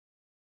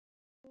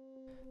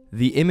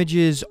The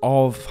images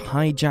of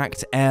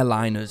hijacked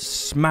airliners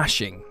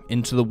smashing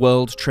into the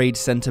World Trade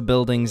Center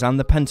buildings and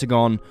the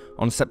Pentagon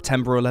on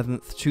September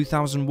 11th,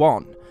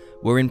 2001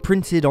 were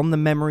imprinted on the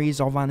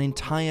memories of an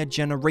entire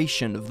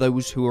generation of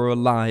those who were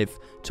alive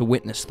to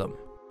witness them.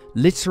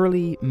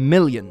 Literally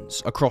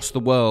millions across the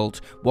world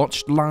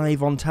watched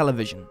live on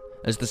television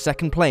as the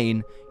second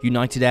plane,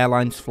 United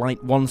Airlines Flight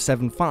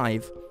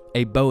 175,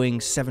 a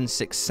Boeing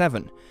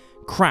 767,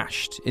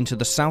 crashed into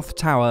the South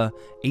Tower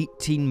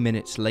 18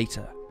 minutes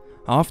later.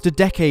 After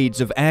decades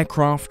of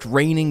aircraft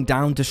raining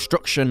down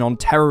destruction on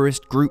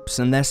terrorist groups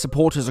and their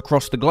supporters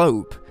across the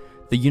globe,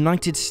 the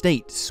United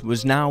States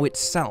was now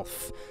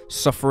itself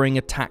suffering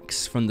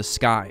attacks from the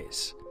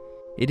skies.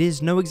 It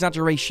is no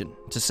exaggeration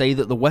to say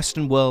that the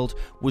Western world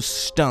was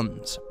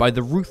stunned by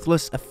the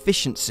ruthless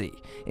efficiency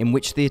in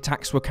which the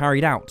attacks were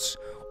carried out,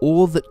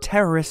 or that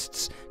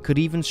terrorists could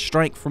even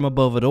strike from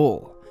above at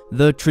all.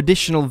 The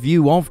traditional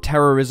view of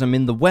terrorism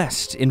in the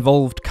West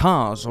involved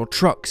cars or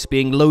trucks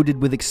being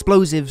loaded with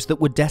explosives that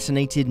were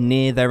detonated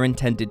near their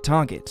intended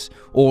targets,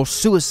 or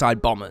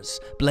suicide bombers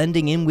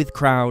blending in with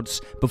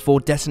crowds before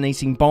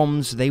detonating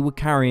bombs they were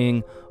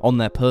carrying on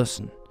their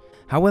person.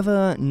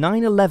 However,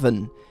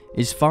 9/11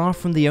 is far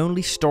from the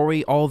only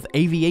story of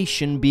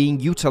aviation being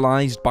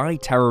utilized by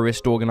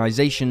terrorist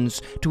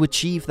organizations to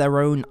achieve their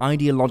own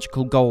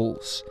ideological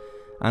goals.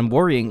 And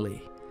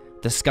worryingly,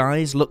 the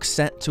skies look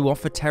set to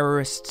offer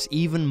terrorists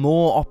even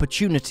more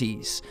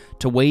opportunities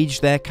to wage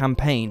their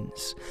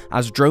campaigns,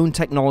 as drone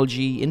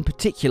technology in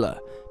particular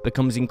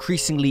becomes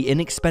increasingly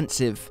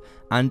inexpensive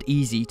and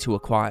easy to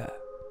acquire.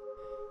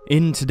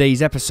 In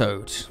today's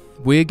episode,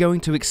 we're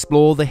going to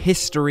explore the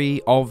history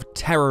of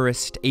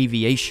terrorist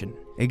aviation,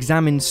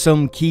 examine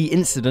some key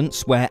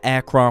incidents where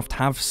aircraft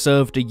have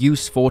served a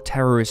use for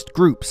terrorist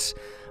groups,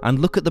 and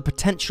look at the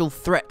potential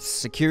threats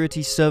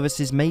security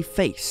services may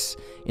face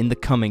in the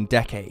coming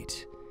decade.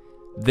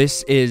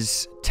 This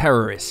is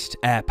Terrorist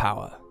Air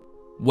Power.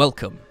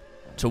 Welcome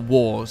to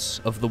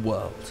Wars of the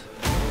World.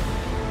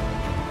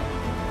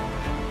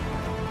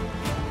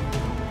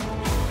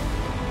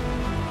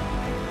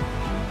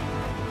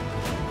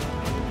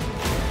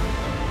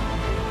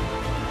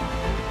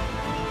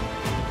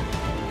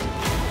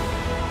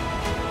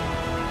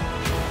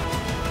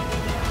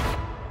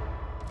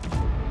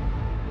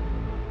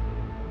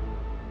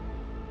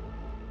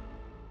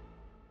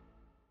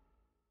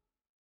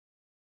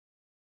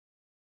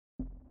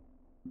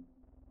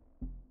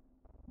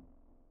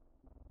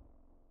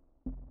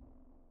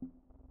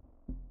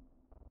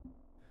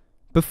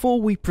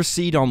 Before we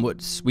proceed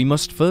onwards, we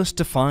must first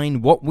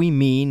define what we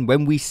mean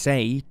when we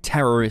say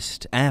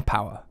terrorist air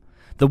power.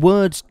 The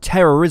word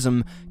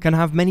terrorism can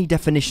have many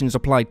definitions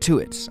applied to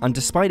it, and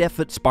despite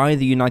efforts by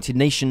the United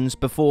Nations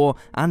before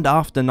and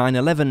after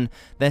 9/11,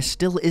 there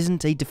still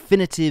isn't a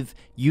definitive,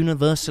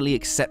 universally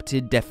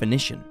accepted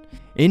definition.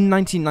 In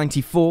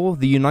 1994,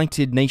 the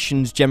United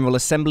Nations General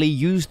Assembly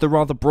used the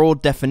rather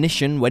broad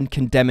definition when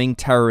condemning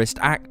terrorist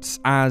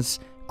acts as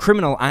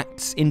criminal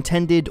acts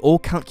intended or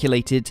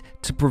calculated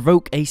to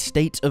provoke a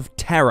state of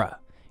terror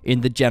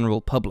in the general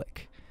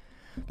public.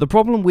 The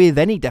problem with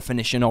any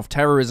definition of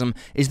terrorism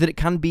is that it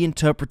can be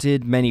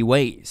interpreted many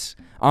ways.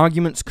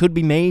 Arguments could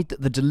be made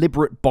that the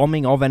deliberate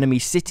bombing of enemy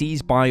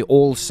cities by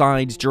all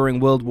sides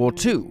during World War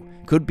II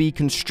could be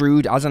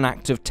construed as an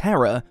act of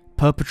terror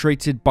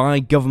perpetrated by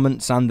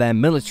governments and their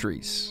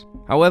militaries.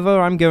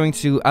 However, I'm going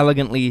to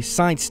elegantly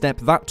sidestep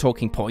that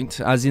talking point,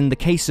 as in the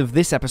case of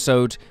this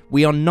episode,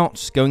 we are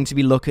not going to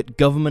be looking at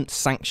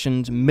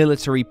government-sanctioned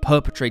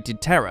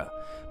military-perpetrated terror,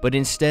 but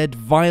instead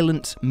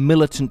violent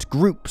militant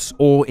groups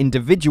or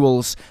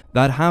individuals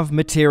that have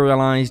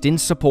materialized in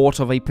support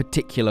of a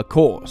particular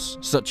cause,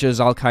 such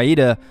as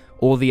Al-Qaeda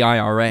or the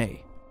IRA.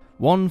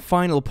 One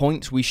final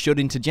point we should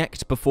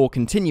interject before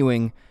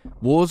continuing: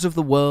 Wars of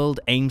the World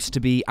aims to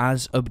be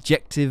as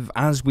objective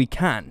as we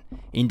can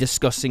in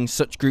discussing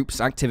such groups'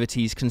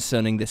 activities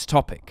concerning this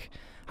topic.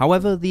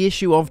 However, the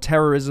issue of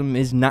terrorism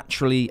is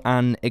naturally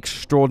an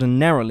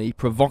extraordinarily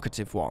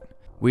provocative one.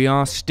 We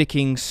are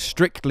sticking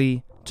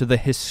strictly to the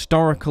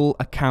historical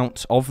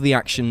account of the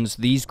actions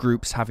these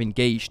groups have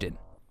engaged in.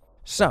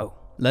 So,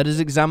 let us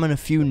examine a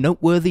few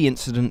noteworthy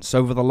incidents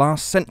over the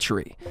last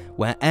century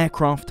where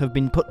aircraft have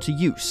been put to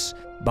use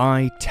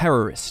by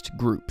terrorist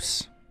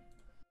groups.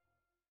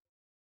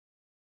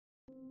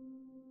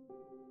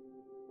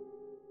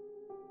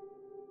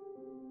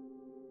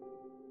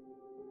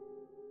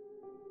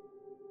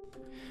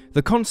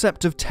 The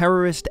concept of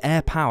terrorist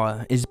air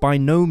power is by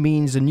no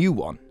means a new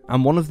one,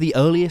 and one of the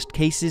earliest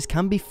cases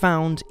can be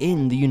found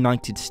in the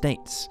United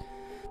States.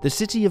 The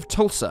city of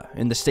Tulsa,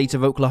 in the state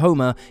of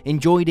Oklahoma,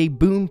 enjoyed a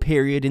boom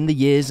period in the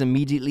years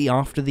immediately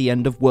after the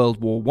end of World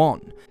War I.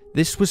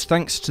 This was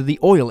thanks to the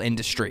oil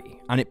industry,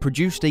 and it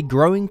produced a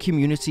growing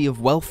community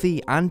of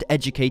wealthy and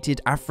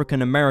educated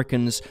African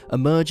Americans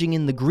emerging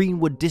in the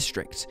Greenwood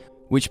district,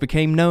 which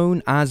became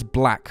known as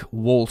Black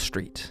Wall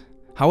Street.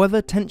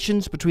 However,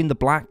 tensions between the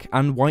black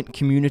and white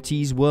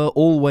communities were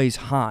always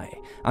high,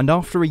 and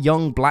after a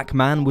young black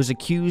man was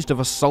accused of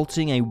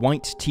assaulting a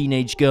white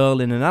teenage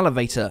girl in an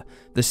elevator,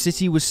 the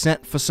city was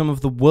set for some of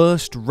the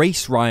worst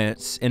race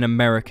riots in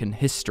American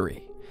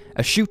history.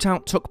 A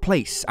shootout took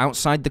place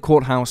outside the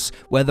courthouse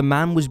where the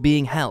man was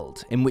being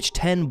held, in which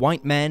 10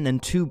 white men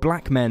and 2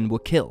 black men were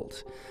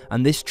killed,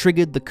 and this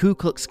triggered the Ku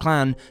Klux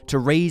Klan to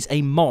raise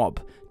a mob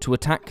to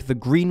attack the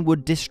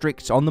Greenwood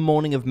district on the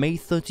morning of May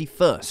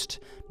 31st,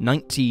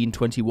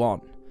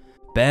 1921.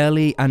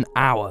 Barely an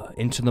hour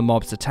into the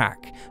mob's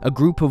attack, a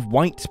group of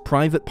white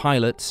private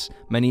pilots,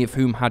 many of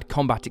whom had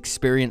combat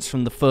experience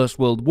from the First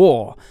World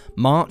War,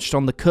 marched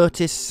on the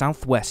Curtis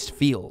Southwest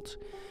field.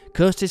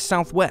 Curtis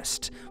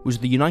Southwest was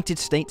the United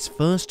States'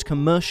 first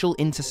commercial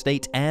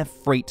interstate air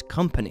freight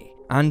company,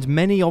 and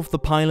many of the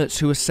pilots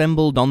who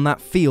assembled on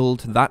that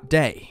field that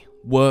day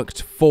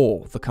worked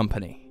for the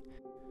company.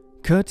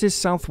 Curtis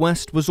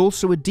Southwest was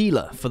also a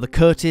dealer for the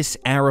Curtis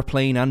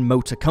Aeroplane and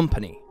Motor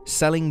Company,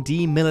 selling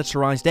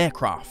demilitarized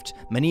aircraft,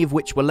 many of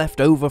which were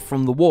left over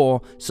from the war,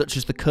 such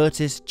as the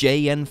Curtis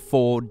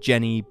JN-4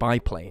 Jenny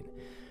biplane.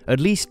 At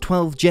least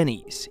 12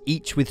 Jennies,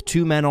 each with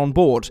 2 men on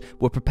board,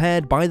 were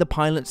prepared by the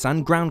pilots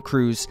and ground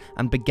crews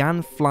and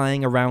began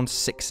flying around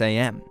 6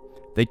 AM.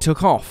 They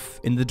took off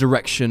in the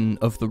direction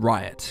of the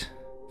riot.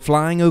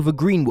 Flying over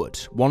Greenwood,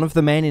 one of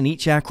the men in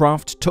each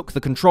aircraft took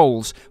the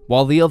controls,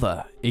 while the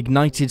other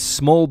ignited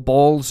small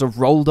balls of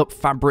rolled-up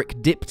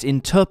fabric dipped in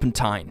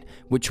turpentine,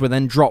 which were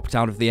then dropped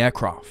out of the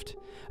aircraft.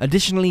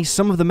 Additionally,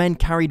 some of the men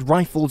carried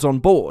rifles on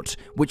board,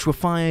 which were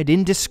fired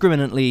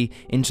indiscriminately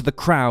into the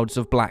crowds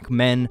of black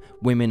men,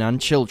 women,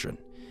 and children.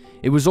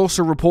 It was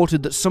also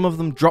reported that some of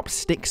them dropped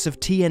sticks of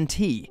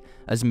TNT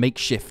as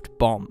makeshift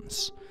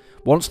bombs.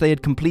 Once they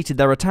had completed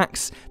their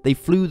attacks, they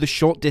flew the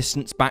short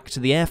distance back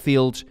to the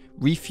airfield,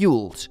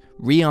 refueled,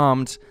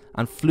 rearmed,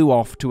 and flew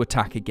off to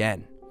attack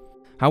again.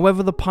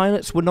 However, the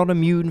pilots were not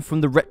immune from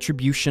the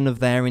retribution of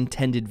their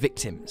intended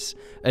victims.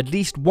 At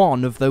least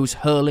one of those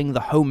hurling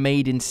the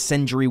homemade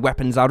incendiary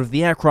weapons out of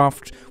the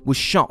aircraft was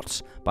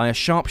shot by a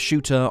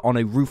sharpshooter on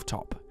a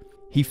rooftop.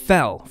 He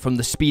fell from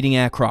the speeding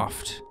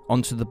aircraft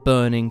onto the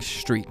burning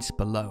street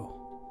below.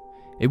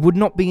 It would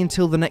not be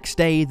until the next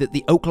day that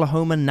the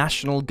Oklahoma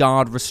National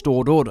Guard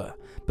restored order,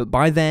 but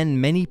by then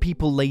many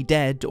people lay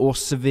dead or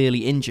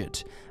severely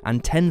injured,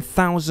 and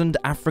 10,000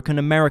 African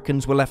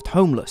Americans were left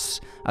homeless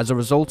as a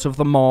result of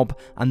the mob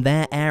and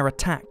their air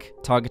attack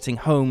targeting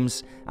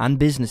homes and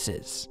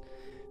businesses.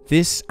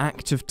 This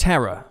act of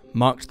terror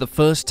marked the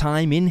first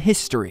time in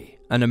history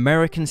an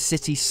American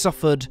city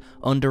suffered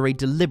under a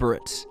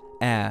deliberate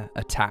air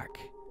attack.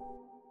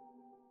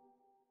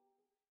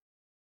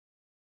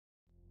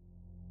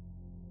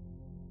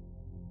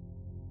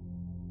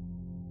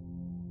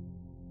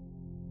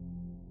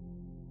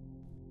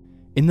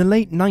 In the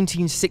late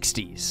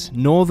 1960s,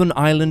 Northern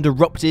Ireland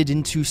erupted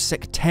into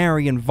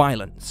sectarian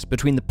violence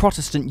between the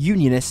Protestant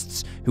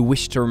Unionists, who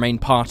wished to remain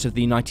part of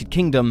the United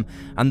Kingdom,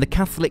 and the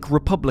Catholic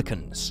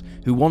Republicans,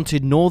 who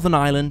wanted Northern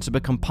Ireland to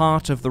become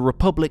part of the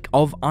Republic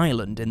of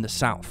Ireland in the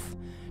south.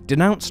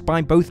 Denounced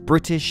by both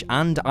British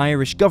and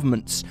Irish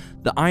governments,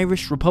 the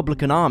Irish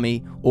Republican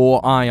Army,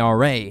 or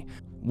IRA,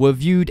 were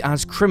viewed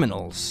as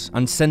criminals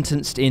and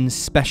sentenced in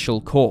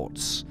special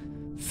courts.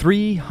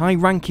 3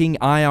 high-ranking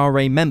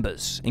IRA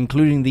members,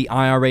 including the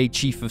IRA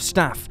Chief of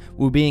Staff,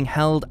 were being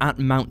held at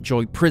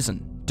Mountjoy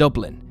Prison,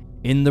 Dublin,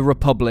 in the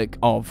Republic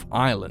of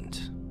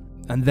Ireland.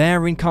 And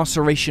their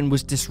incarceration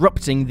was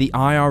disrupting the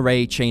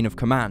IRA chain of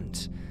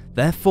command.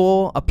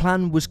 Therefore, a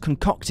plan was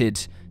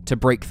concocted to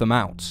break them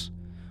out.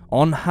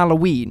 On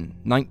Halloween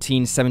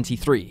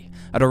 1973,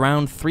 at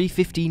around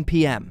 3:15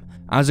 PM,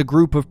 as a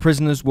group of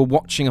prisoners were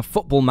watching a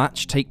football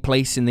match take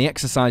place in the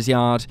exercise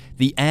yard,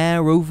 the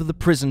air over the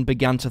prison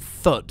began to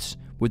thud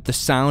with the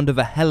sound of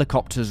a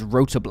helicopter's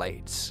rotor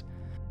blades.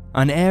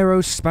 An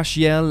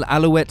Aerospatiale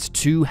Alouette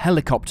 2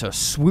 helicopter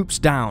swoops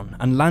down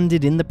and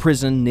landed in the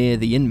prison near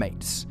the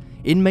inmates.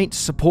 Inmates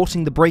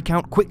supporting the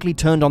breakout quickly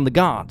turned on the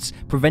guards,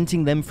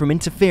 preventing them from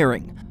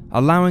interfering,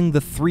 allowing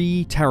the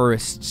 3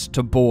 terrorists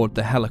to board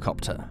the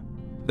helicopter.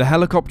 The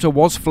helicopter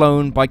was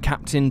flown by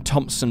Captain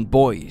Thompson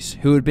Boyes,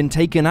 who had been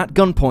taken at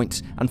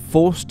gunpoint and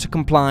forced to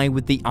comply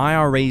with the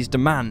IRA's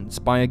demands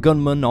by a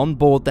gunman on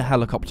board the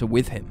helicopter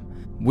with him.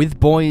 With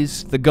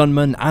Boyes, the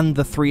gunman, and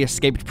the 3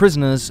 escaped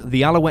prisoners,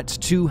 the Alouette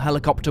 2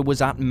 helicopter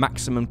was at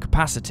maximum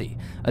capacity,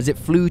 as it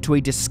flew to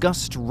a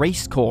discussed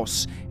race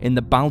course in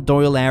the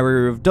Baldoyle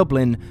area of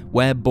Dublin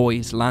where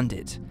Boyes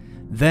landed.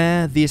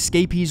 There, the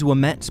escapees were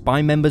met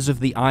by members of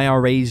the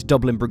IRA's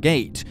Dublin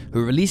Brigade,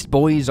 who released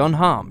Boyes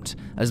unharmed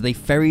as they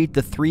ferried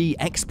the 3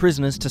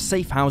 ex-prisoners to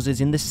safe houses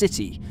in the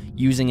city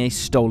using a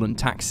stolen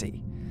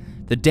taxi.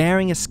 The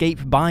daring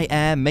escape by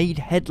air made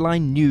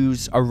headline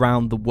news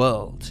around the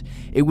world.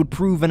 It would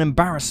prove an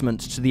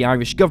embarrassment to the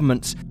Irish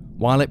government,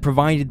 while it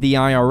provided the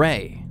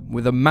IRA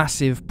with a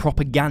massive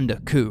propaganda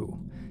coup.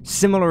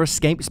 Similar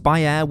escapes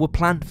by air were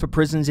planned for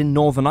prisons in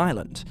Northern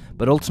Ireland,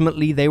 but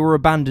ultimately they were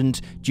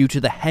abandoned due to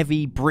the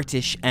heavy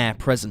British air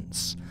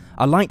presence.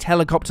 A light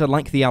helicopter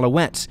like the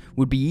Alouette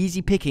would be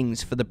easy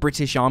pickings for the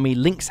British Army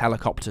Lynx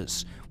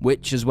helicopters,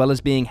 which, as well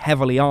as being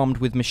heavily armed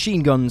with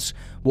machine guns,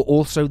 were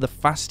also the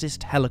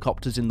fastest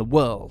helicopters in the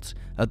world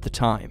at the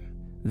time.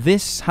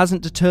 This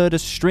hasn't deterred a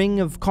string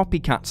of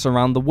copycats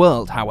around the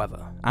world,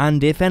 however,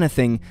 and if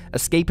anything,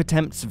 escape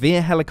attempts via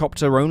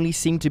helicopter only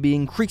seem to be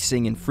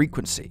increasing in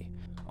frequency.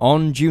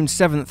 On June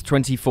 7,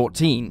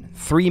 2014,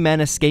 3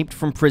 men escaped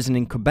from prison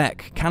in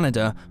Quebec,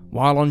 Canada,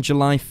 while on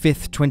July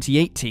 5,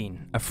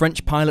 2018, a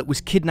French pilot was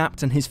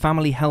kidnapped and his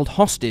family held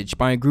hostage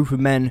by a group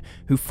of men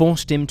who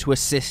forced him to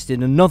assist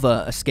in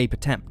another escape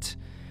attempt.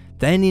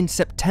 Then in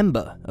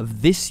September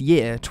of this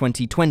year,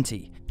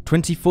 2020,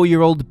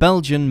 24-year-old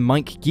Belgian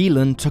Mike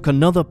Gielan took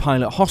another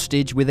pilot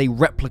hostage with a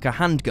replica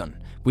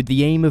handgun, with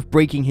the aim of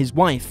breaking his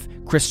wife,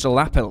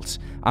 Christel Appelt,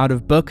 out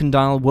of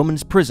Berkendal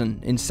Women's Prison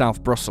in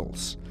South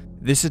Brussels.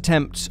 This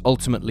attempt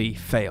ultimately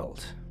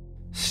failed.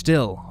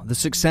 Still, the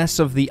success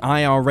of the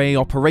IRA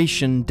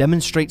operation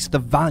demonstrates the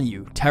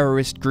value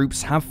terrorist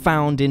groups have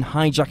found in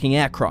hijacking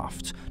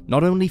aircraft,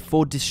 not only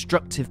for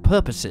destructive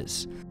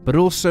purposes, but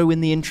also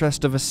in the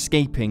interest of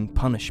escaping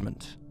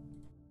punishment.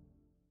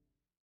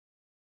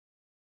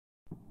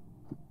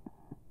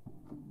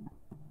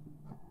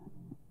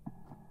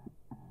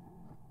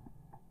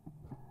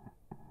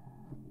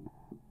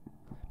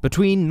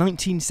 Between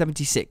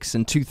 1976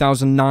 and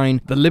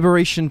 2009, the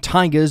Liberation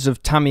Tigers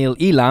of Tamil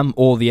Eelam,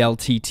 or the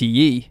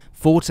LTTE,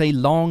 fought a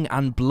long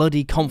and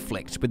bloody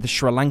conflict with the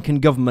Sri Lankan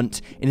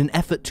government in an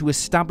effort to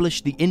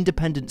establish the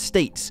independent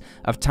states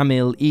of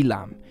Tamil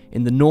Eelam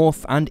in the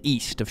north and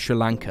east of Sri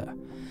Lanka.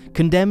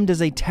 Condemned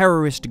as a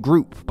terrorist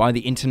group by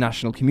the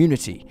international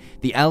community,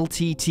 the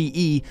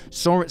LTTE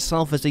saw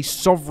itself as a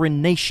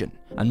sovereign nation,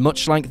 and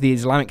much like the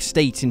Islamic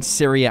State in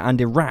Syria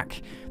and Iraq,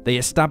 they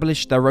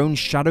established their own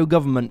shadow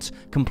government,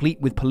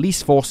 complete with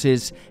police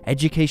forces,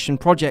 education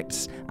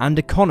projects, and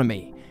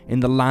economy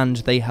in the land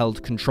they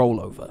held control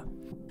over.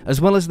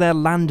 As well as their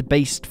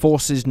land-based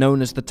forces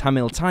known as the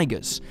Tamil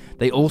Tigers,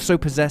 they also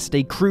possessed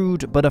a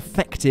crude but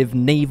effective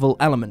naval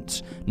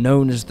element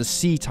known as the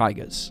Sea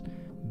Tigers.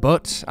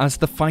 But as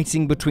the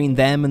fighting between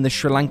them and the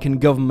Sri Lankan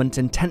government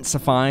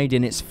intensified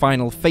in its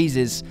final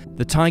phases,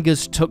 the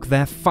Tigers took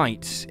their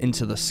fight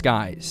into the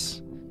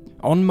skies.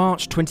 On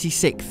March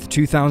 26,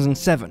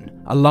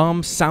 2007,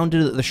 alarms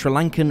sounded at the Sri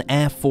Lankan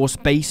Air Force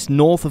base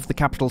north of the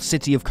capital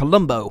city of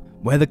Colombo,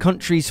 where the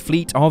country's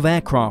fleet of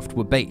aircraft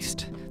were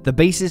based. The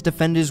base's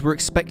defenders were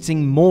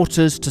expecting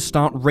mortars to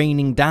start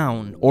raining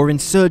down, or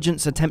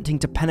insurgents attempting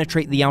to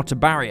penetrate the outer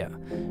barrier,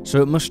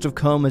 so it must have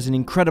come as an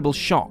incredible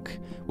shock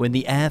when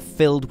the air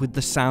filled with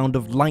the sound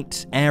of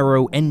light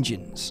aero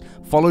engines,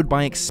 followed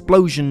by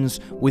explosions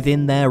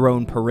within their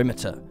own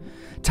perimeter.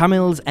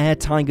 Tamil's Air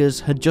Tigers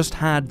had just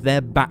had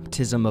their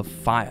baptism of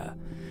fire.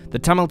 The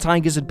Tamil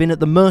Tigers had been at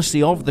the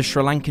mercy of the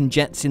Sri Lankan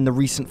jets in the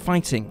recent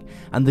fighting,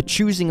 and the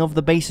choosing of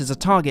the base as a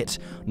target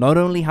not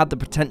only had the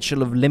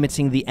potential of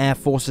limiting the Air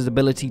Force's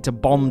ability to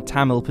bomb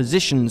Tamil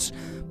positions,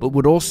 but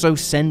would also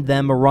send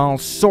their morale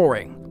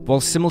soaring,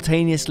 while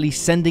simultaneously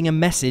sending a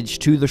message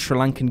to the Sri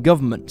Lankan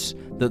government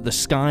that the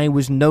sky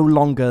was no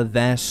longer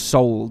their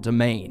sole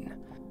domain.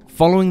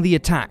 Following the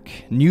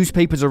attack,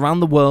 newspapers around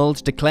the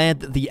world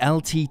declared that the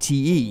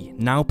LTTE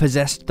now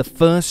possessed the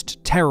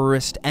first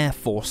terrorist air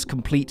force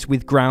complete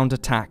with ground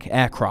attack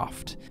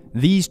aircraft.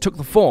 These took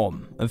the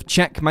form of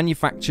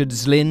Czech-manufactured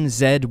Zlin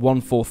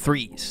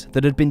Z-143s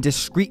that had been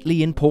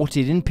discreetly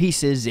imported in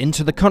pieces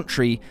into the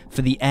country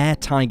for the Air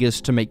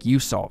Tigers to make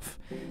use of.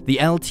 The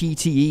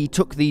LTTE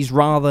took these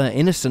rather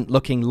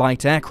innocent-looking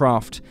light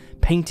aircraft,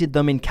 painted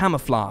them in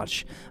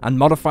camouflage, and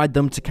modified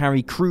them to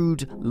carry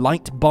crude,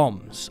 light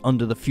bombs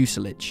under the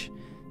fuselage.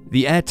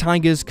 The Air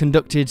Tigers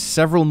conducted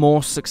several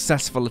more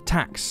successful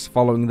attacks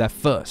following their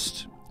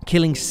first,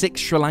 killing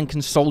 6 Sri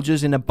Lankan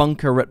soldiers in a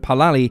bunker at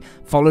Palali,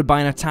 followed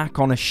by an attack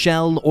on a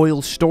Shell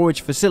oil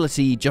storage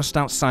facility just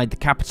outside the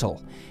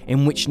capital,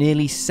 in which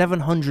nearly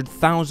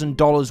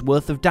 $700,000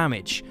 worth of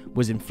damage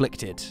was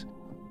inflicted.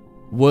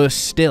 Worse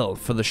still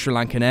for the Sri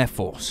Lankan Air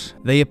Force,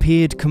 they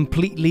appeared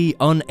completely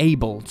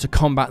unable to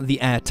combat the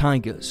Air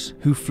Tigers,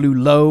 who flew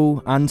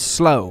low and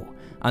slow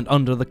and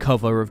under the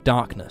cover of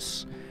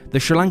darkness. The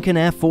Sri Lankan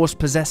Air Force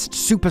possessed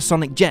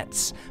supersonic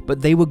jets,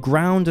 but they were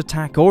ground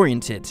attack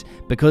oriented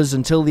because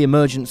until the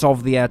emergence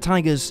of the Air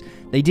Tigers,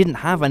 they didn't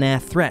have an air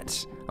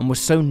threat and were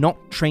so not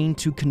trained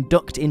to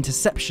conduct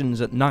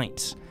interceptions at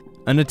night.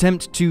 An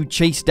attempt to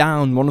chase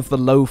down one of the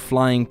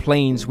low-flying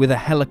planes with a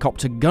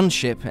helicopter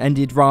gunship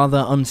ended rather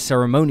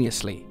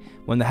unceremoniously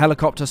when the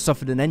helicopter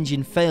suffered an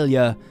engine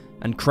failure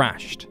and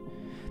crashed.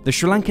 The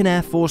Sri Lankan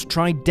Air Force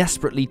tried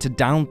desperately to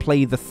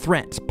downplay the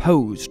threat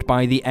posed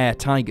by the Air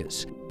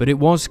Tigers, but it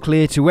was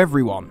clear to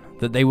everyone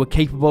that they were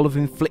capable of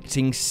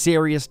inflicting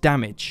serious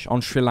damage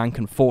on Sri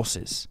Lankan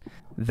forces.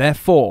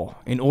 Therefore,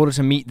 in order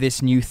to meet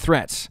this new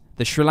threat,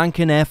 the Sri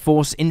Lankan Air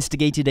Force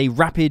instigated a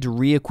rapid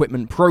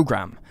re-equipment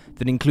program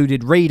that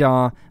included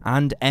radar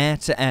and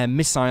air-to-air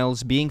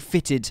missiles being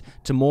fitted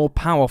to more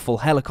powerful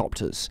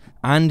helicopters,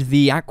 and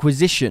the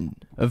acquisition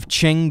of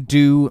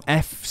Chengdu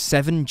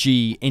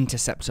F-7G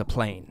interceptor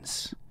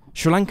planes.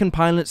 Sri Lankan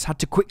pilots had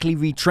to quickly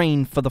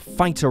retrain for the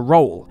fighter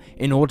role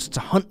in order to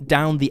hunt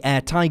down the air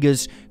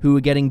tigers who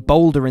were getting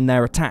bolder in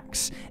their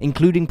attacks,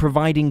 including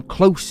providing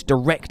close,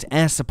 direct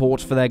air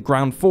support for their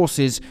ground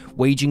forces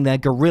waging their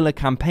guerrilla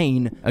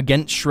campaign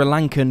against Sri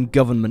Lankan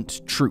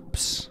government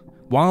troops.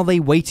 While they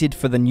waited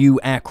for the new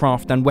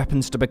aircraft and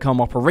weapons to become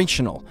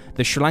operational,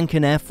 the Sri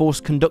Lankan Air Force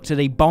conducted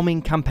a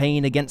bombing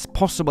campaign against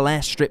possible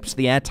airstrips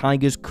the air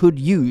tigers could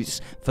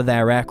use for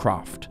their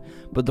aircraft.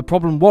 But the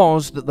problem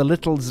was that the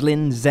little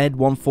Zlin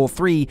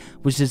Z-143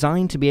 was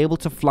designed to be able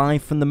to fly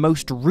from the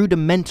most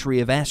rudimentary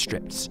of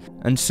airstrips,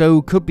 and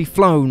so could be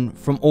flown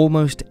from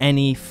almost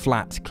any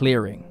flat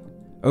clearing.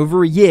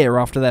 Over a year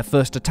after their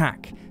first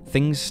attack,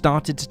 things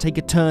started to take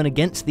a turn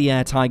against the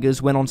air tigers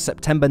when on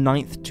September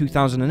 9th,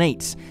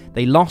 2008,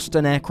 they lost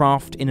an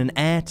aircraft in an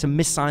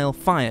air-to-missile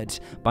fired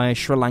by a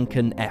Sri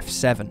Lankan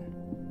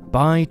F-7.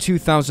 By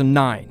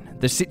 2009,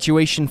 the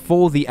situation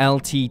for the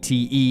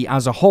LTTE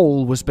as a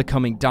whole was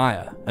becoming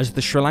dire, as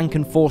the Sri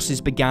Lankan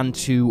forces began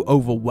to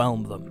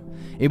overwhelm them.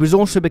 It was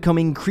also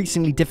becoming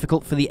increasingly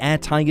difficult for the air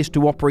tigers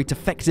to operate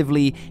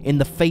effectively in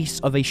the face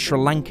of a Sri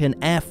Lankan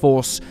air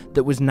force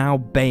that was now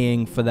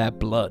baying for their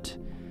blood.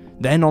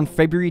 Then on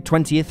February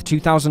 20th,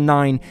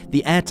 2009,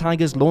 the air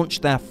tigers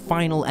launched their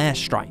final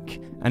airstrike,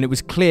 and it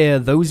was clear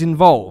those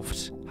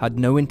involved had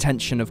no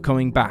intention of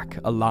coming back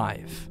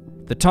alive.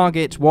 The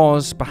target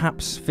was,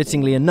 perhaps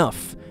fittingly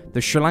enough, the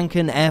Sri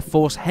Lankan Air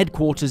Force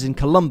headquarters in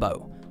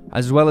Colombo,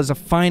 as well as a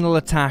final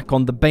attack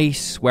on the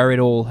base where it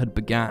all had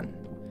begun.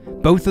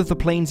 Both of the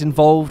planes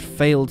involved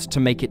failed to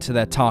make it to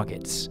their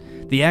targets.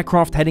 The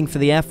aircraft heading for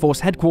the Air Force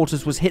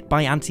headquarters was hit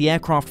by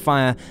anti-aircraft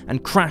fire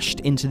and crashed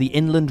into the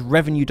Inland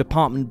Revenue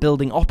Department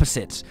building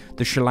opposite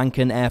the Sri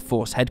Lankan Air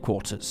Force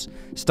headquarters,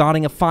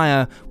 starting a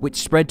fire which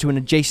spread to an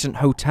adjacent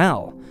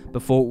hotel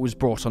before it was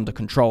brought under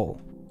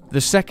control. The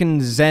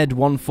second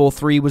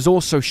Z-143 was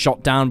also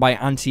shot down by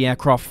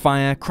anti-aircraft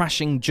fire,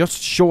 crashing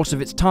just short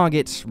of its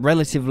target,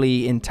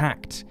 relatively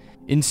intact.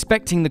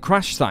 Inspecting the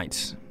crash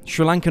site,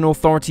 Sri Lankan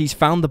authorities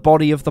found the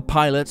body of the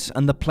pilot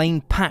and the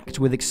plane packed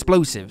with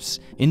explosives,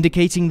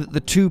 indicating that the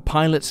two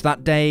pilots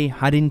that day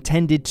had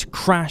intended to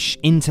crash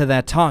into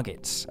their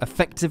targets,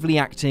 effectively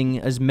acting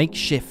as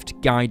makeshift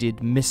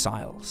guided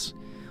missiles.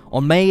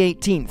 On May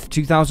 18,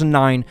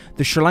 2009,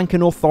 the Sri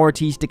Lankan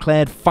authorities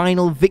declared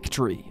final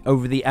victory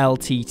over the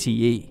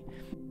LTTE.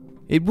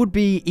 It would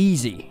be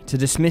easy to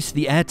dismiss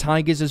the air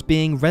tigers as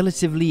being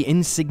relatively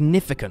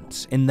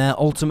insignificant in their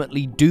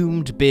ultimately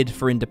doomed bid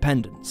for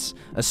independence,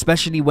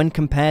 especially when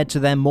compared to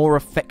their more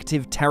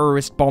effective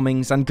terrorist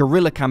bombings and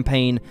guerrilla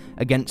campaign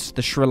against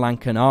the Sri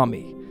Lankan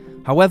army.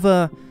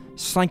 However,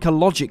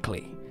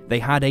 psychologically, they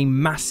had a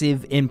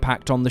massive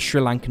impact on the Sri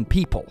Lankan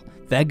people,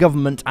 their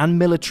government and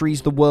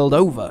militaries the world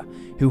over,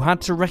 who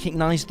had to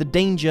recognize the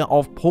danger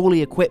of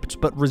poorly equipped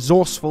but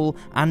resourceful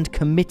and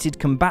committed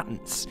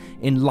combatants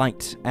in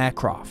light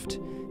aircraft.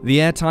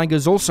 The air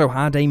tigers also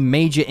had a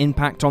major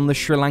impact on the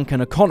Sri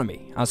Lankan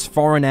economy, as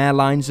foreign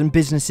airlines and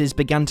businesses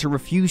began to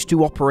refuse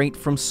to operate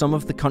from some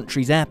of the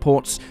country's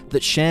airports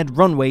that shared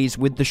runways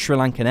with the Sri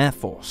Lankan Air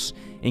Force,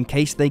 in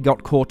case they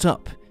got caught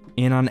up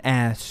in an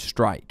air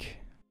strike.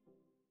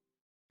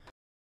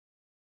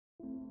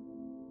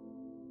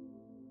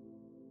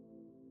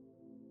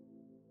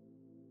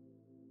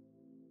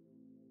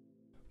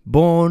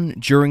 Born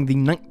during the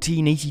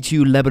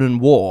 1982 Lebanon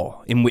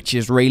War, in which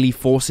Israeli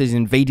forces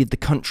invaded the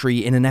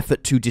country in an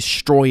effort to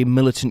destroy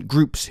militant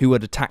groups who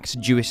had attacked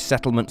Jewish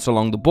settlements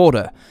along the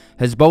border,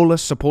 Hezbollah,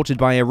 supported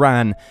by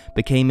Iran,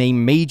 became a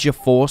major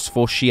force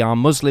for Shia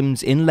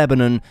Muslims in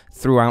Lebanon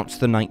throughout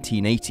the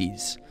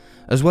 1980s.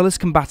 As well as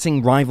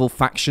combating rival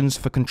factions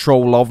for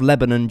control of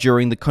Lebanon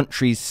during the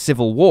country's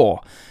civil war,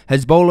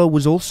 Hezbollah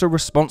was also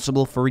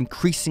responsible for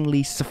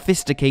increasingly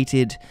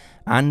sophisticated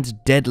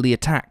and deadly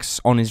attacks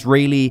on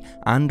Israeli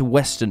and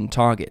Western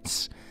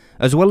targets.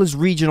 As well as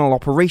regional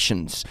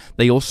operations,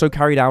 they also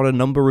carried out a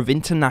number of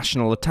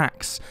international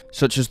attacks,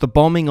 such as the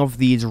bombing of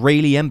the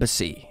Israeli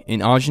embassy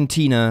in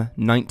Argentina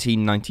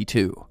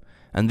 1992,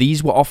 and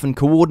these were often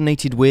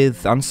coordinated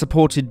with and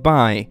supported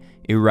by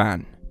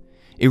Iran.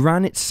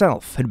 Iran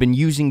itself had been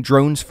using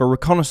drones for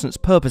reconnaissance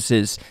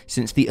purposes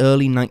since the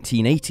early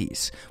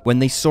 1980s, when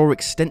they saw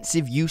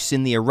extensive use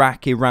in the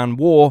Iraq-Iran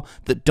war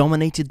that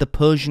dominated the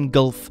Persian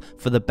Gulf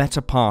for the better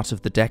part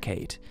of the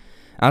decade.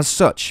 As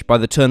such, by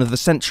the turn of the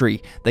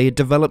century, they had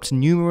developed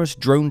numerous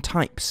drone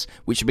types,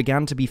 which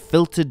began to be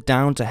filtered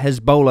down to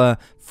Hezbollah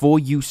for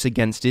use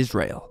against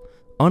Israel.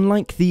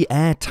 Unlike the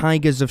air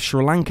tigers of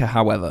Sri Lanka,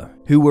 however,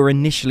 who were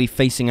initially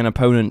facing an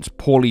opponent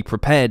poorly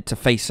prepared to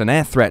face an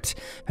air threat,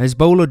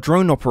 Hezbollah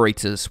drone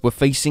operators were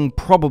facing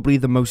probably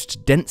the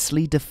most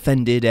densely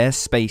defended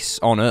airspace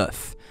on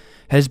Earth.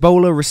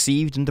 Hezbollah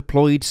received and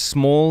deployed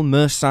small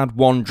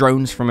Mirsad-1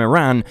 drones from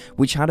Iran,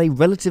 which had a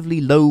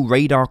relatively low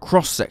radar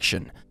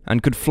cross-section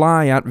and could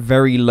fly at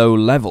very low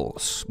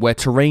levels, where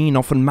terrain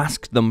often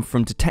masked them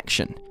from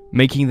detection,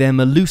 making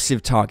them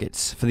elusive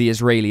targets for the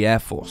Israeli Air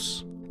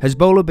Force.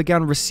 Hezbollah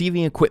began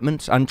receiving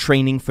equipment and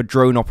training for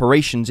drone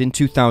operations in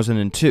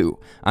 2002,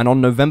 and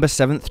on November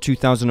 7,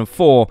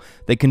 2004,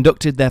 they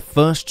conducted their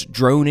first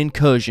drone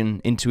incursion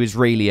into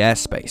Israeli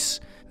airspace.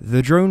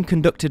 The drone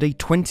conducted a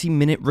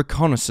 20-minute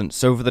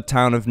reconnaissance over the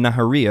town of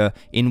Nahariya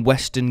in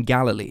western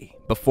Galilee,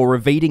 before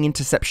evading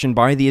interception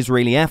by the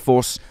Israeli Air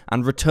Force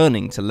and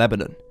returning to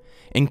Lebanon.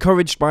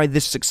 Encouraged by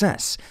this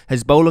success,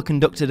 Hezbollah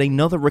conducted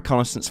another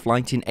reconnaissance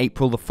flight in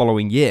April the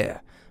following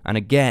year, and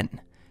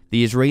again,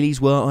 the Israelis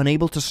were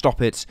unable to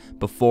stop it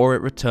before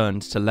it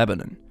returned to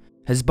Lebanon.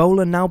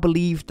 Hezbollah now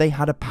believed they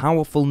had a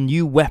powerful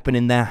new weapon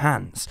in their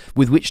hands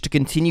with which to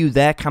continue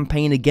their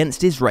campaign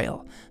against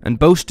Israel, and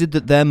boasted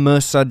that their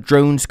Mersad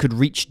drones could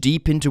reach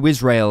deep into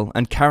Israel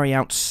and carry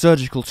out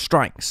surgical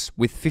strikes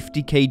with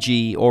 50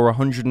 kg or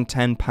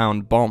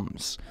 110-pound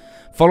bombs.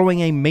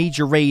 Following a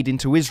major raid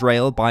into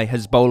Israel by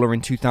Hezbollah in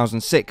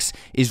 2006,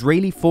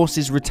 Israeli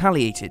forces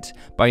retaliated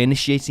by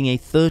initiating a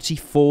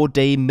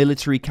 34-day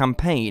military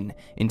campaign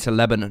into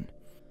Lebanon.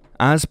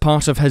 As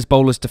part of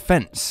Hezbollah's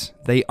defense,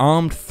 they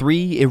armed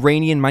 3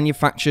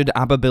 Iranian-manufactured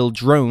Ababil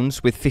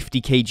drones with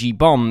 50 kg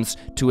bombs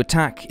to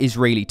attack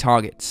Israeli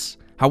targets.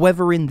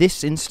 However, in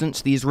this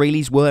instance, the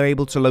Israelis were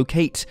able to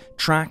locate,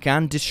 track,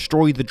 and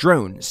destroy the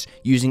drones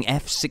using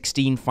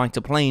F-16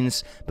 fighter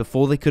planes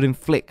before they could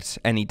inflict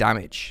any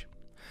damage.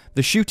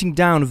 The shooting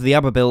down of the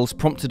Ababils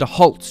prompted a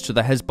halt to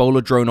the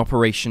Hezbollah drone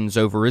operations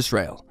over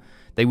Israel.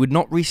 They would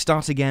not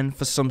restart again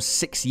for some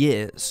 6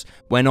 years,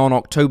 when on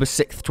October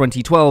 6,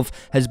 2012,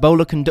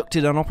 Hezbollah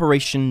conducted an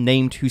operation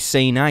named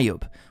Hussein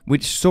Ayub,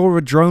 which saw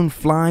a drone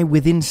fly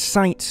within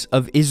sight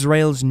of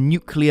Israel's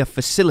nuclear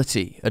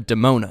facility at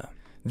Dimona.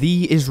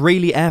 The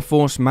Israeli Air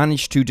Force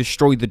managed to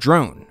destroy the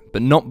drone,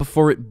 but not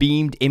before it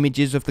beamed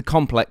images of the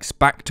complex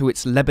back to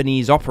its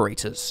Lebanese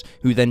operators,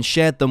 who then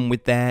shared them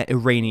with their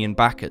Iranian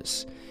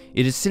backers.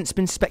 It has since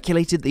been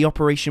speculated the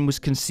operation was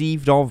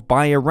conceived of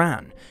by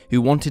Iran, who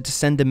wanted to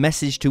send a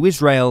message to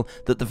Israel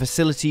that the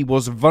facility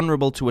was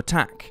vulnerable to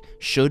attack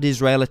should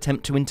Israel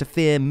attempt to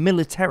interfere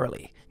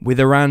militarily with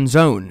Iran's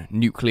own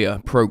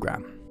nuclear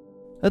program.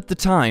 At the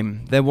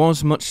time, there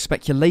was much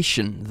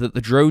speculation that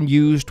the drone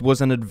used was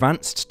an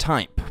advanced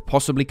type,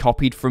 possibly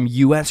copied from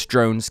US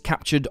drones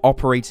captured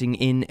operating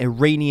in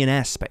Iranian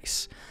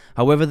airspace.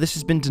 However, this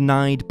has been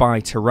denied by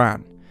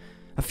Tehran.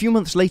 A few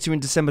months later in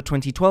December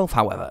 2012,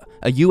 however,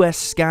 a US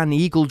Scan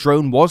Eagle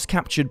drone was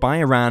captured by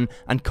Iran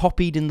and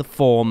copied in the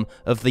form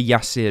of the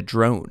Yasir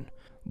drone.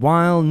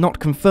 While not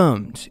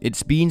confirmed,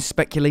 it's been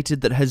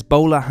speculated that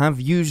Hezbollah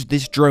have used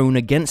this drone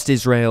against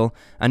Israel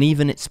and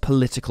even its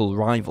political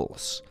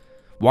rivals.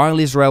 While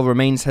Israel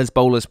remains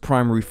Hezbollah's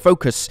primary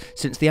focus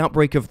since the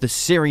outbreak of the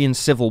Syrian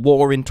civil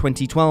war in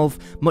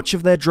 2012, much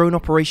of their drone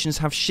operations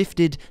have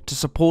shifted to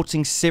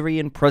supporting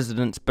Syrian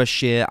President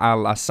Bashar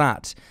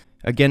al-Assad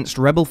against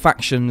rebel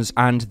factions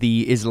and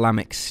the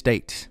Islamic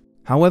State.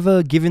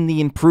 However, given the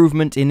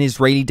improvement in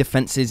Israeli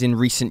defenses in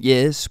recent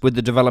years, with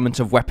the development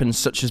of weapons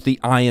such as the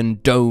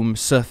Iron Dome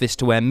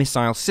surface-to-air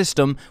missile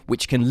system,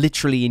 which can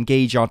literally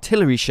engage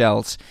artillery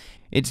shells,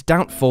 it's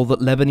doubtful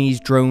that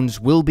Lebanese drones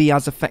will be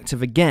as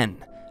effective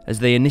again as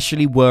they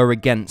initially were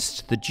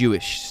against the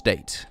Jewish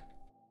state.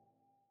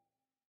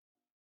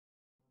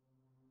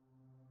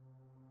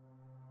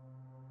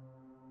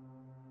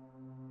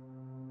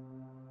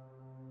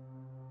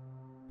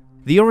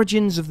 The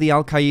origins of the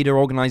Al-Qaeda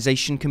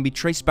organization can be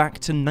traced back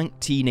to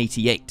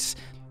 1988,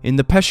 in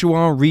the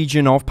Peshawar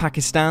region of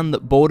Pakistan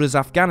that borders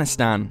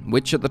Afghanistan,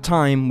 which at the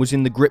time was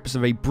in the grips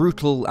of a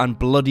brutal and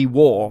bloody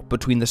war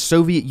between the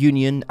Soviet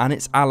Union and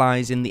its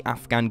allies in the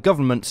Afghan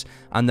government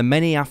and the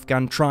many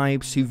Afghan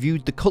tribes who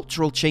viewed the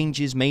cultural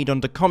changes made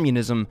under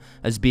communism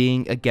as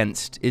being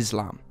against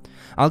Islam.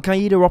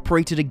 Al-Qaeda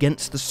operated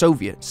against the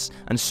Soviets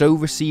and so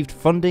received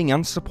funding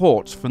and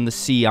support from the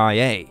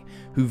CIA,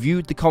 who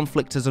viewed the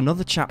conflict as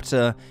another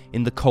chapter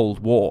in the Cold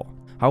War.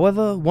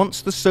 However,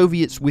 once the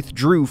Soviets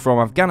withdrew from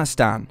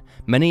Afghanistan,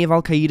 many of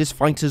Al-Qaeda's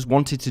fighters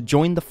wanted to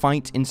join the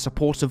fight in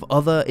support of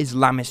other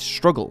Islamist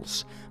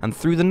struggles, and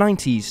through the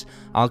 90s,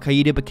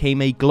 Al-Qaeda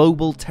became a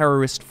global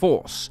terrorist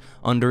force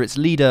under its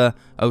leader,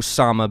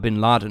 Osama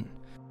bin Laden.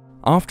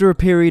 After a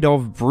period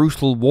of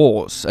brutal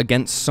wars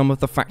against some of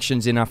the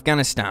factions in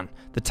Afghanistan,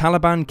 the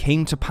Taliban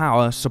came to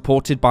power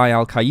supported by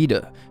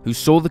Al-Qaeda, who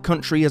saw the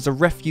country as a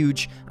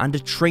refuge and a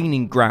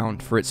training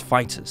ground for its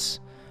fighters.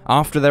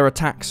 After their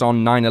attacks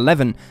on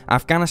 9/11,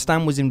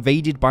 Afghanistan was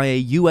invaded by a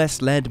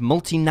US-led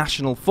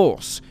multinational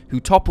force who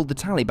toppled the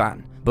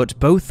Taliban, but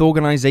both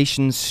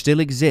organizations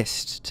still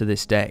exist to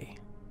this day.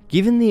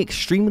 Given the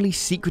extremely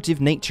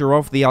secretive nature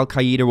of the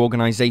Al-Qaeda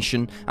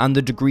organization and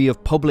the degree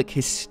of public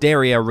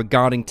hysteria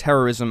regarding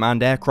terrorism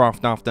and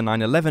aircraft after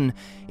 9/11,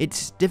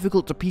 it's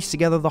difficult to piece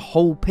together the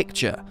whole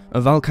picture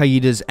of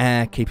Al-Qaeda's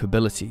air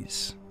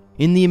capabilities.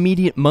 In the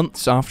immediate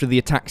months after the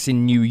attacks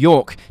in New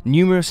York,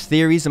 numerous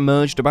theories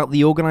emerged about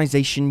the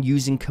organization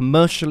using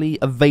commercially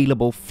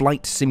available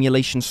flight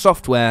simulation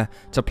software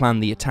to plan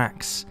the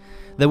attacks.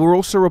 There were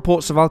also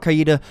reports of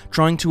Al-Qaeda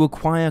trying to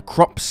acquire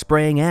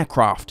crop-spraying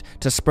aircraft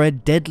to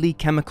spread deadly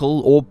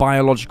chemical or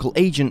biological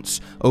agents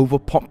over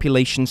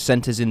population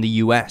centers in the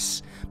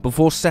US,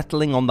 before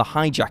settling on the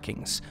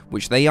hijackings,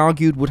 which they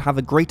argued would have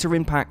a greater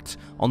impact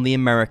on the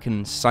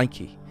American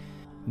psyche.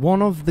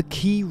 One of the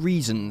key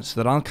reasons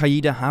that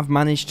Al-Qaeda have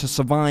managed to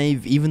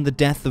survive even the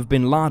death of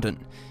bin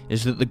Laden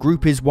is that the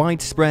group is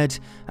widespread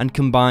and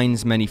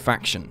combines many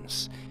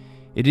factions.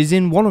 It is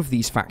in one of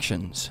these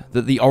factions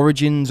that the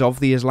origins of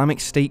the Islamic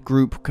State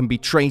group can be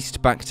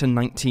traced back to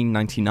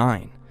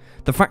 1999.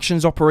 The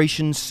faction's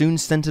operations soon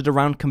centered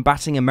around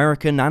combating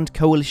American and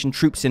coalition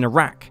troops in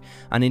Iraq,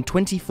 and in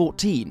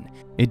 2014,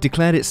 it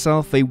declared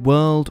itself a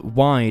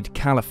worldwide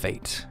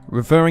caliphate,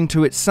 referring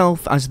to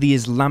itself as the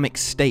Islamic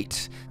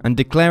State, and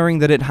declaring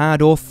that it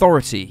had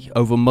authority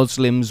over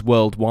Muslims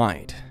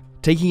worldwide.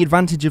 Taking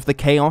advantage of the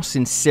chaos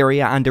in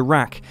Syria and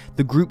Iraq,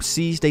 the group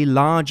seized a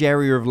large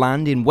area of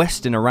land in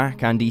western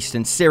Iraq and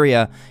eastern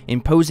Syria,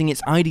 imposing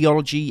its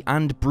ideology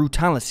and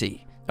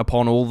brutality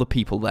upon all the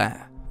people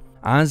there.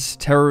 As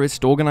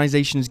terrorist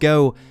organizations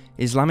go,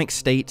 Islamic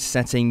State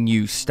set a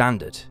new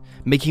standard,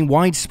 making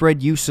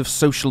widespread use of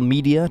social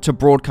media to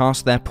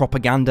broadcast their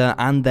propaganda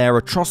and their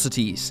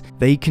atrocities.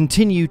 They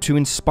continue to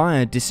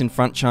inspire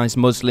disenfranchised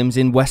Muslims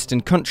in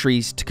Western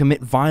countries to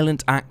commit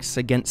violent acts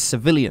against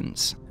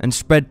civilians and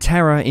spread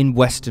terror in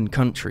Western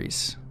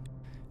countries.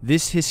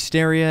 This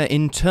hysteria,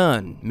 in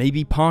turn, may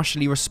be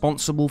partially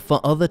responsible for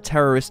other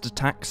terrorist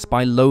attacks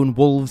by lone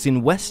wolves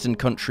in Western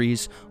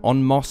countries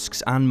on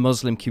mosques and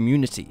Muslim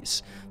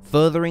communities,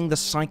 furthering the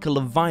cycle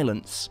of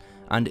violence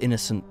and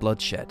innocent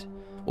bloodshed.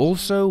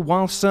 Also,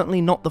 while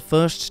certainly not the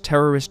first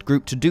terrorist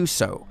group to do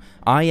so,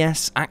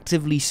 IS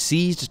actively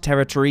seized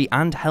territory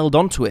and held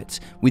onto it,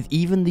 with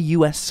even the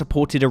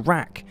US-supported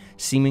Iraq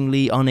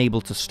seemingly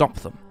unable to stop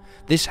them.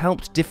 This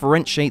helped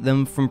differentiate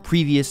them from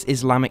previous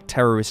Islamic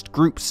terrorist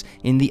groups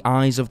in the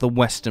eyes of the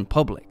Western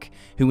public,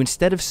 who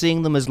instead of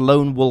seeing them as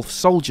lone wolf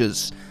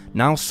soldiers,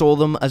 now saw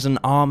them as an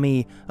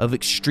army of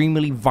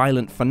extremely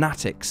violent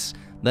fanatics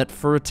that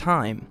for a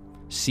time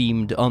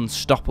seemed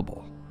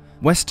unstoppable.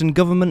 Western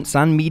governments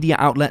and media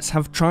outlets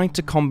have tried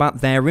to combat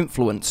their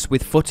influence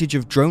with footage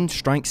of drone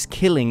strikes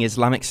killing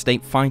Islamic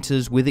State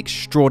fighters with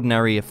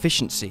extraordinary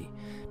efficiency.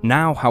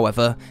 Now,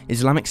 however,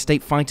 Islamic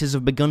State fighters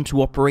have begun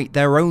to operate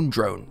their own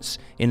drones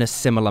in a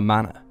similar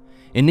manner.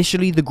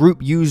 Initially, the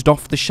group used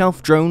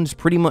off-the-shelf drones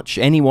pretty much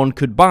anyone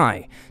could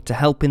buy to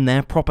help in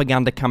their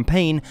propaganda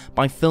campaign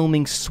by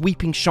filming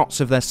sweeping shots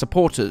of their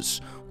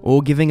supporters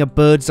or giving a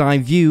bird's-eye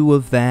view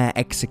of their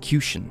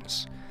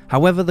executions.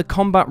 However, the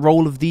combat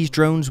role of these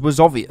drones was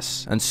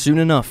obvious, and soon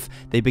enough,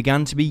 they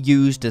began to be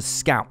used as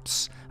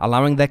scouts,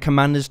 allowing their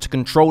commanders to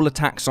control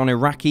attacks on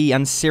Iraqi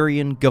and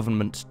Syrian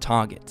government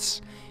targets.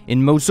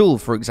 In Mosul,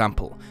 for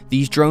example,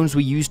 these drones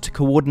were used to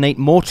coordinate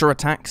mortar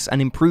attacks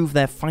and improve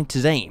their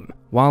fighters' aim,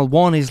 while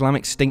one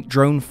Islamic State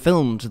drone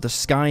filmed the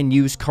Sky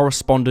News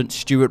correspondent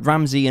Stuart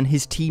Ramsey and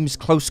his team's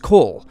close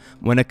call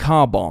when a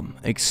car bomb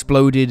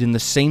exploded in the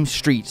same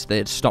street they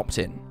had stopped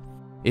in.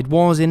 It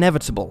was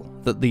inevitable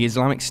that the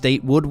Islamic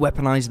State would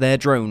weaponize their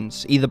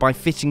drones, either by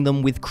fitting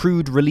them with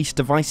crude release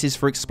devices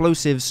for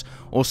explosives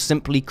or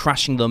simply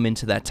crashing them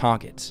into their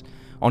targets.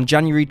 On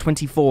January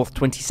 24,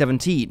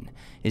 2017,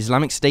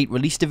 Islamic State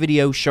released a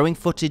video showing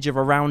footage of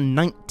around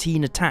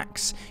 19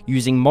 attacks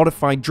using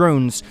modified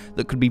drones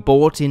that could be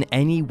bought in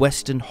any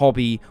Western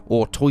hobby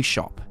or toy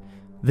shop.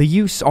 The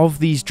use of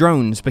these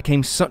drones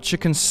became such a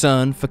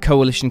concern for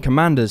coalition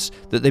commanders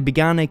that they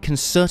began a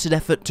concerted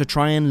effort to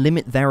try and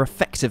limit their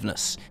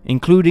effectiveness,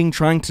 including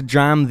trying to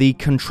jam the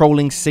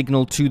controlling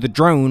signal to the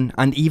drone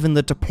and even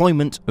the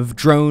deployment of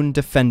drone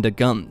defender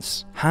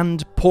guns,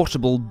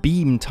 hand-portable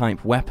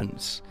beam-type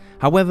weapons.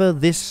 However,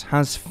 this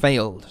has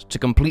failed to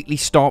completely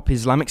stop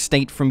Islamic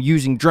State from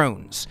using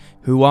drones,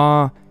 who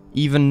are,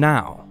 even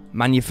now,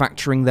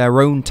 manufacturing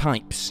their own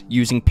types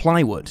using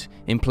plywood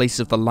in place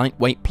of the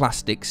lightweight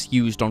plastics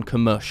used on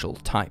commercial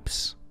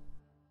types.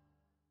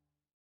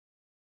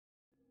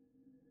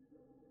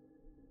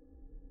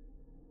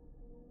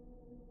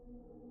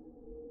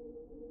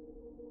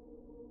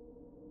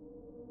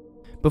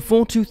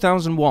 Before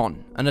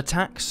 2001, an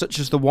attack such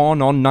as the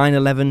one on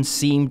 9/11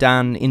 seemed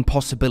an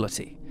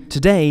impossibility.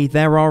 Today,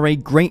 there are a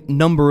great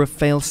number of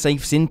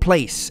fail-safes in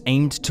place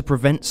aimed to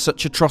prevent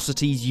such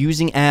atrocities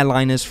using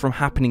airliners from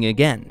happening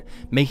again,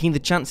 making the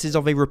chances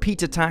of a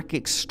repeat attack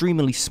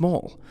extremely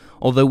small,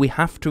 although we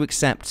have to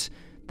accept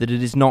that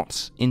it is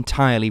not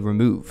entirely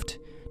removed.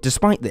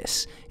 Despite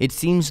this, it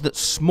seems that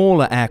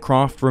smaller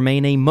aircraft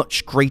remain a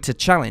much greater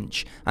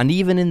challenge, and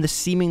even in the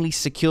seemingly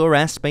secure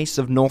airspace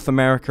of North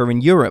America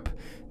and Europe,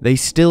 they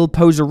still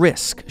pose a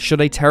risk should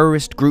a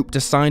terrorist group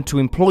decide to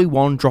employ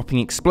one dropping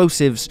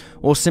explosives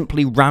or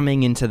simply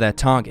ramming into their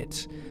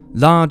target.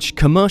 Large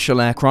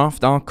commercial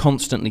aircraft are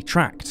constantly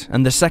tracked,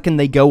 and the second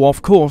they go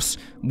off course,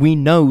 we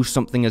know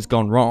something has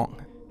gone wrong.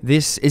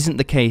 This isn't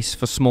the case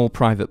for small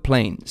private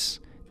planes.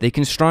 They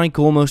can strike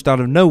almost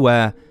out of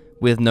nowhere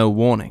with no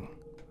warning.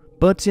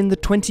 But in the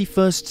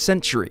 21st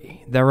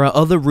century, there are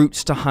other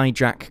routes to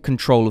hijack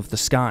control of the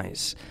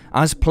skies.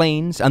 As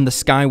planes and the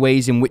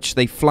skyways in which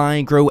they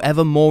fly grow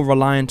ever more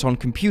reliant on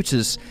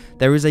computers,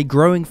 there is a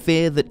growing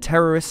fear that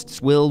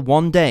terrorists will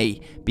one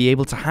day be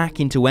able to hack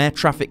into air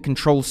traffic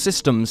control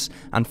systems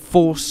and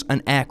force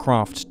an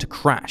aircraft to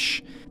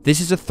crash.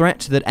 This is a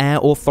threat that air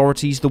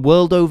authorities the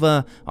world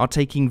over are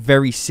taking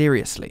very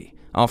seriously,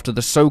 after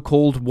the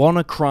so-called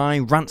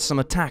WannaCry ransom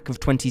attack of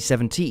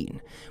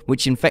 2017,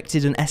 which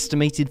infected an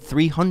estimated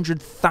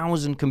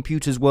 300,000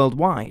 computers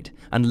worldwide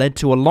and led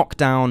to a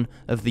lockdown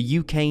of the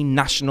UK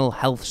National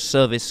Health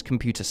Service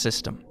computer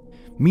system.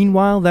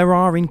 Meanwhile, there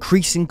are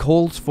increasing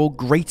calls for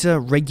greater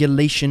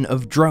regulation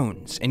of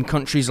drones in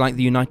countries like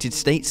the United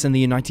States and the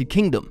United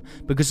Kingdom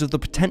because of the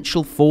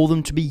potential for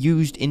them to be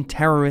used in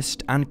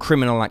terrorist and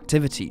criminal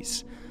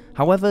activities.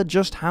 However,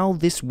 just how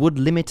this would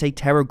limit a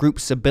terror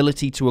group's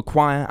ability to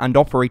acquire and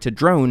operate a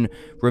drone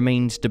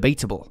remains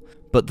debatable.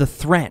 But the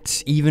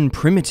threat even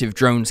primitive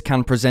drones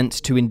can present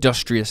to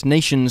industrious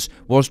nations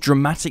was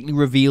dramatically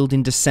revealed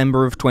in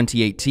December of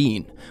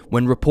 2018,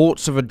 when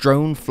reports of a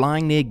drone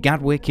flying near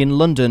Gatwick in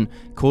London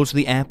caused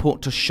the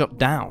airport to shut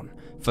down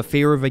for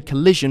fear of a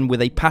collision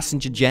with a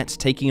passenger jet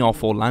taking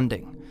off or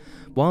landing.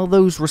 While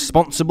those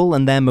responsible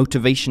and their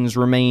motivations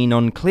remain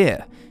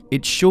unclear,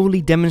 it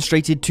surely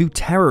demonstrated to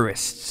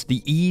terrorists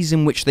the ease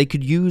in which they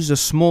could use a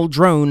small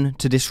drone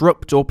to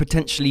disrupt or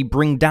potentially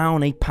bring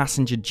down a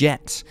passenger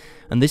jet,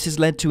 and this has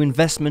led to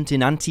investment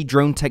in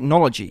anti-drone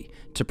technology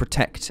to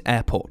protect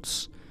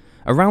airports.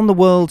 Around the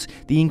world,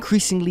 the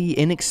increasingly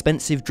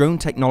inexpensive drone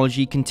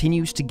technology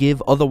continues to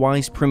give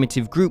otherwise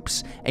primitive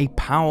groups a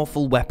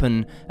powerful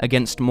weapon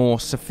against more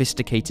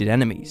sophisticated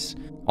enemies.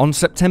 On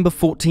September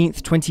 14,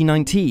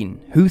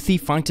 2019, Houthi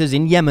fighters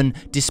in Yemen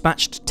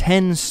dispatched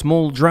 10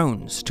 small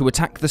drones to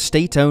attack the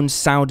state-owned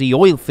Saudi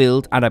oil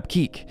field at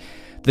Abqaiq.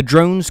 The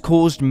drones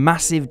caused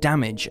massive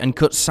damage and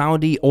cut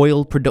Saudi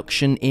oil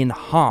production in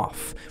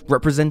half,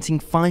 representing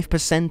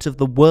 5% of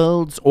the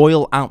world's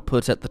oil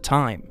output at the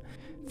time.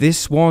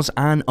 This was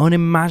an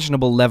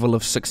unimaginable level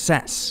of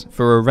success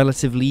for a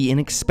relatively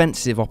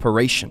inexpensive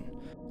operation.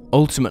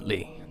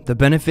 Ultimately, the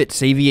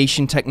benefits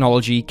aviation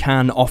technology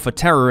can offer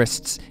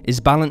terrorists is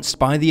balanced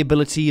by the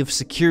ability of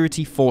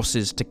security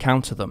forces to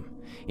counter them.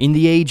 In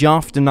the age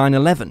after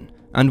 9/11,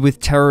 and with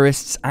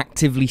terrorists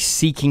actively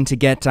seeking to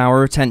get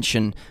our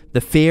attention,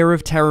 the fear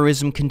of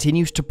terrorism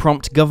continues to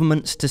prompt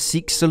governments to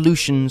seek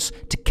solutions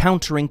to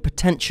countering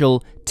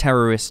potential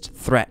terrorist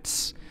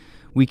threats.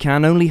 We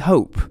can only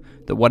hope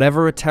that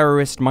whatever a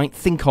terrorist might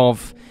think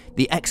of,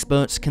 the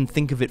experts can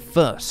think of it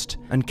first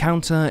and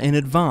counter in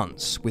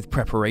advance with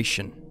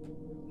preparation.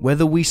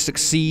 Whether we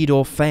succeed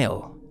or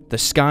fail, the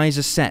skies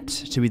are set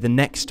to be the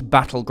next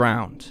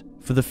battleground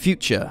for the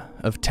future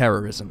of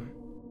terrorism.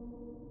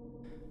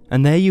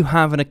 And there you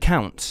have an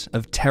account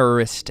of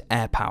terrorist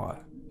air power.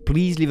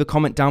 Please leave a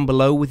comment down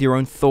below with your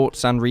own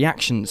thoughts and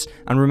reactions,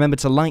 and remember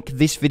to like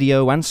this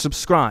video and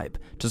subscribe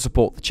to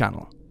support the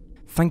channel.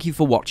 Thank you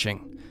for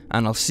watching,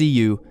 and I'll see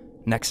you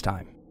next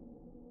time.